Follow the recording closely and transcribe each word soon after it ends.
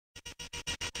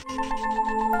What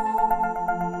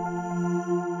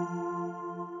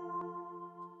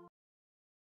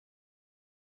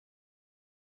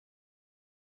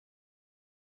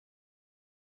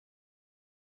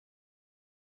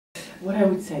I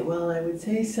would say? Well, I would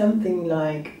say something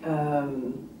like,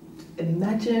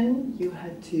 imagine you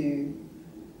had to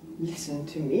listen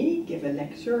to me give a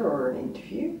lecture or an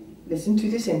interview, listen to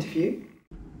this interview,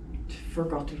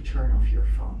 forgot to turn off your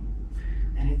phone.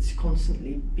 And it's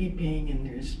constantly beeping, and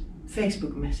there's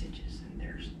Facebook messages, and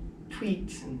there's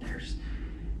tweets, and there's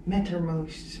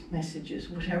Mattermost messages,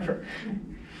 whatever.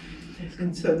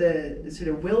 And so the sort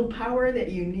of willpower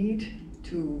that you need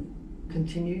to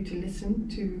continue to listen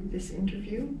to this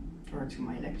interview or to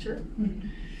my lecture,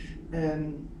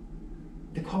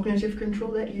 the cognitive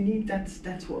control that you need,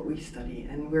 that's what we study,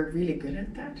 and we're really good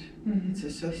at that. It's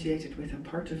associated with a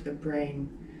part of the brain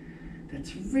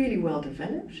that's really well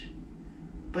developed,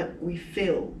 but we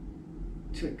fail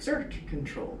to exert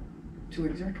control, to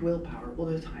exert willpower all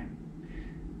the time.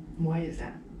 Why is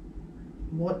that?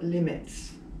 What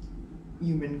limits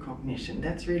human cognition?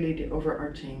 That's really the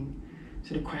overarching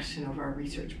sort of question of our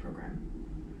research program.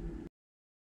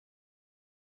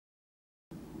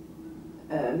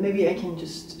 Maybe I can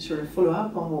just sort of follow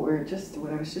up on what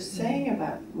I was just saying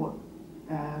about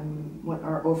what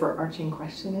our overarching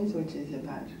question is, which is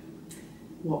about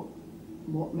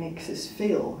what makes us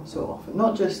fail so often.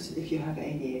 Not just if you have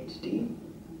ADHD,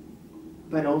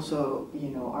 but also, you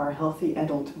know, our healthy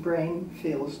adult brain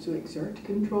fails to exert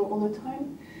control all the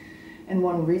time. And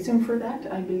one reason for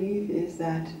that, I believe, is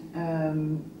that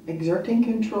exerting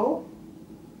control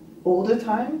all the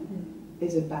time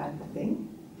is a bad thing.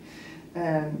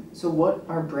 So what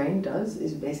our brain does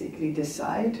is basically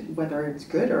decide whether it's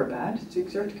good or bad to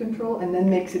exert control, and then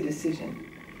makes a decision.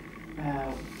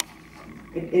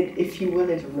 If you will,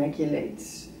 it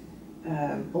regulates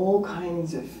all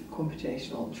kinds of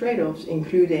computational trade-offs,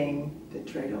 including the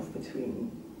trade-off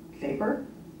between labor,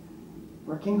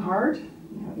 working hard,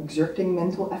 you know, exerting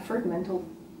mental effort, mental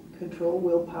control,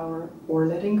 willpower, or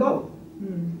letting go.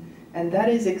 And that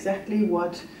is exactly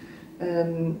what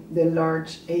the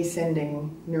large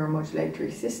ascending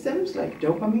neuromodulatory systems like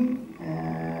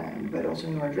dopamine, but also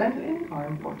noradrenaline, are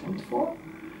important for.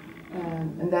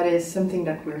 And that is something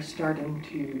that we're starting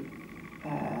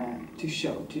to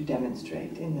show, to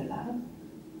demonstrate in the lab.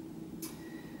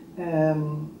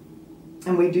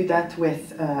 And we do that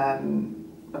with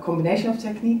a combination of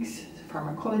techniques,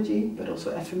 pharmacology, but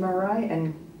also fMRI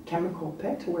and chemical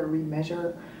PET, where we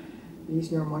measure these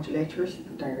neuromodulators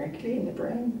directly in the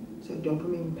brain, so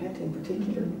dopamine PET in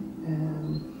particular.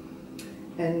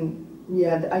 And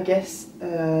yeah, I guess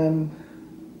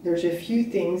there's a few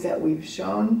things that we've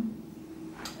shown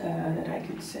that I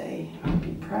could say I'd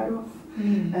be proud of.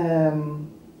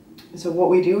 So what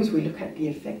we do is we look at the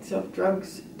effects of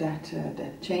drugs that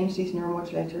change these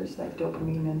neuromodulators, like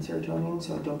dopamine and serotonin,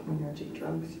 so dopaminergic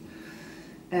drugs.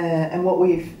 And what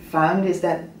we've found is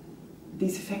that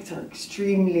these effects are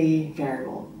extremely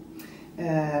variable.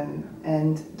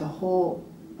 And the whole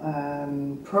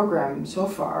program so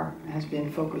far has been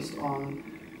focused on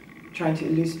trying to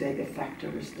elucidate the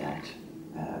factors that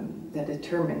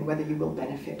determine whether you will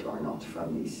benefit or not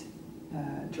from these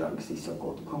drugs, these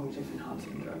so-called cognitive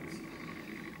enhancing drugs.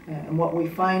 And what we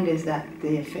find is that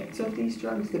the effects of these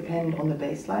drugs depend on the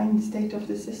baseline state of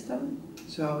the system.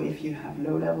 So if you have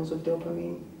low levels of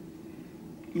dopamine,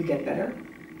 you get better.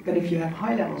 But if you have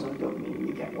high levels of dopamine,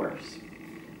 you get worse.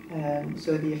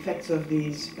 So the effects of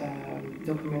these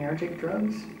dopaminergic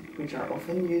drugs, which are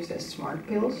often used as smart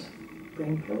pills,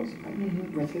 brain pills, like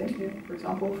Ritalin, for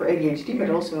example, for ADHD, but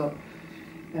also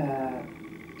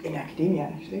in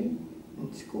academia, actually,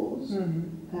 in schools.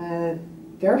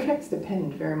 Their effects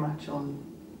depend very much on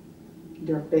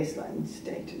their baseline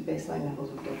state, baseline levels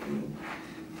of dopamine.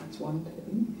 That's one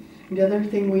thing. The other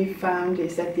thing we found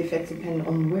is that the effects depend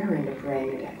on where in the brain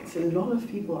it acts. A lot of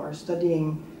people are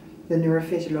studying the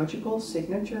neurophysiological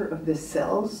signature of the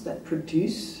cells that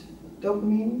produce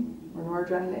dopamine or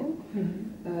noradrenaline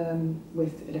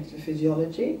with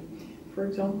electrophysiology, for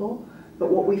example. But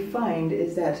what we find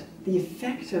is that the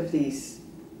effect of these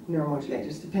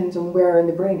neuromodulators depends on where in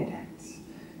the brain it acts.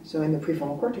 So in the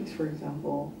prefrontal cortex, for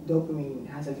example, dopamine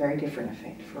has a very different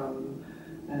effect from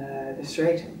the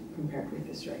striatum compared with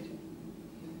the striatum.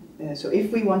 So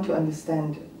if we want to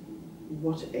understand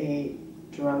what a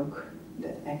drug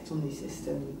that acts on the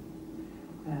system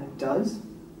does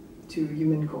to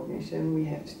human cognition, we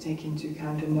have to take into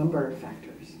account a number of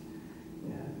factors.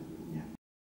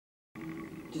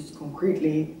 Just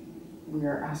concretely, we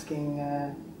are asking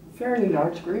fairly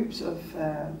large groups of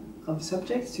of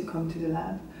subjects to come to the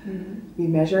lab. We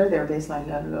measure their baseline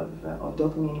level of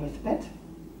dopamine with PET,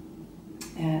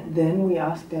 and then we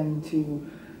ask them to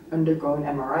undergo an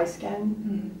MRI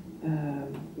scan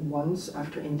once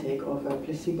after intake of a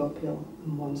placebo pill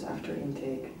and once after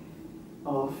intake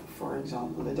of, for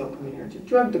example, the dopaminergic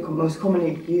drug. The most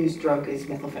commonly used drug is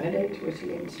methylphenidate,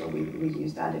 Ritalin, so we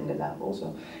use that in the lab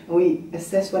also. And we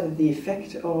assess whether the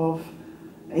effect of,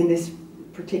 in this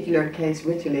particular case,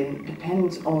 Ritalin,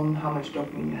 depends on how much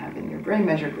dopamine you have in your brain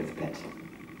measured with PET.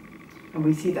 And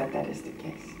we see that that is the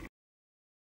case.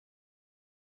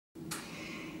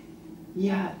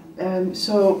 Yeah,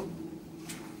 so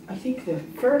I think the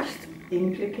first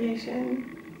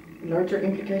implication, larger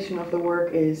implication of the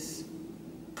work is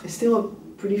still a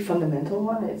pretty fundamental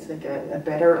one. It's like a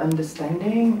better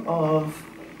understanding of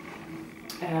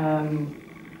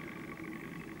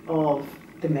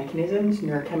the mechanisms,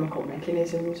 neurochemical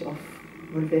mechanisms of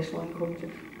motivational and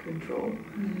cognitive control.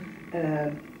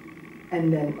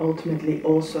 And then ultimately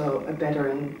also a better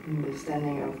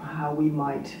understanding of how we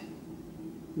might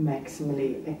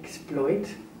maximally exploit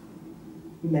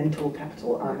mental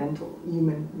capital, our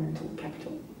human mental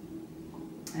capital.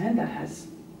 And that has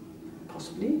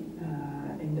possibly,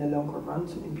 in the longer run,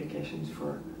 some implications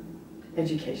for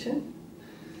education.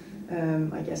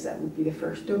 I guess that would be the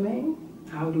first domain.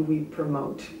 How do we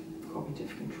promote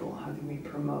cognitive control? How do we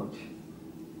promote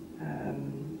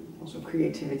also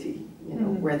creativity? You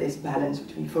know, where this balance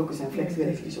between focus and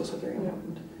flexibility is also very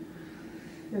important.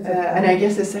 And I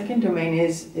guess the second domain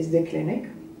is the clinic.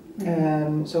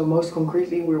 So most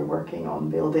concretely, we're working on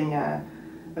building a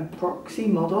proxy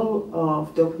model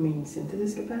of dopamine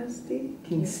synthesis capacity,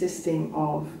 consisting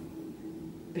of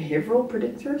behavioral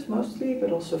predictors mostly,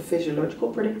 but also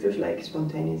physiological predictors like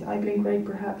spontaneous eye blink rate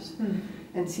perhaps,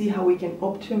 and see how we can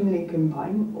optimally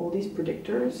combine all these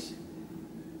predictors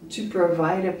to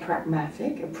provide a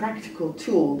practical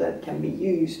tool that can be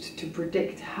used to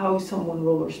predict how someone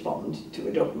will respond to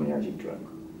a dopaminergic drug.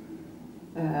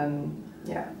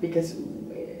 Because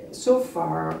so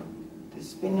far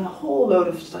there's been a whole load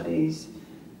of studies,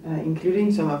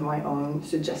 including some of my own,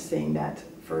 suggesting that,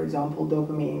 for example,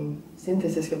 dopamine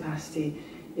synthesis capacity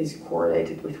is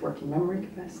correlated with working memory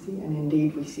capacity, and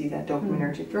indeed we see that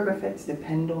dopaminergic drug effects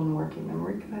depend on working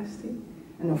memory capacity.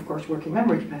 And of course, working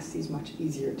memory capacity is much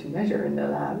easier to measure in the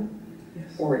lab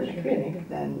or in the clinic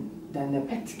than the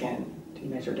PET scan to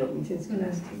measure dopamine synthesis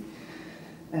capacity.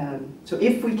 So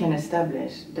if we can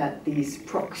establish that these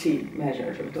proxy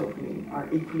measures of dopamine are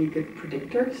equally good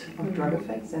predictors of drug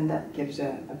effects, then that gives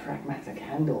a pragmatic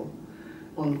handle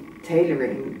on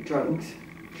tailoring drugs,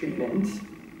 treatments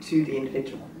to the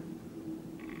individual.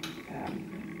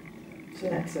 So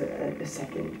that's a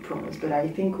second promise, but I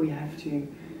think we have to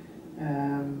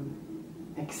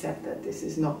accept that this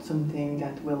is not something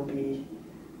that will be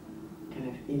kind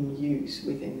of in use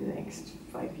within the next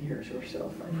 5 years or so.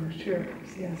 For sure,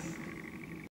 yes.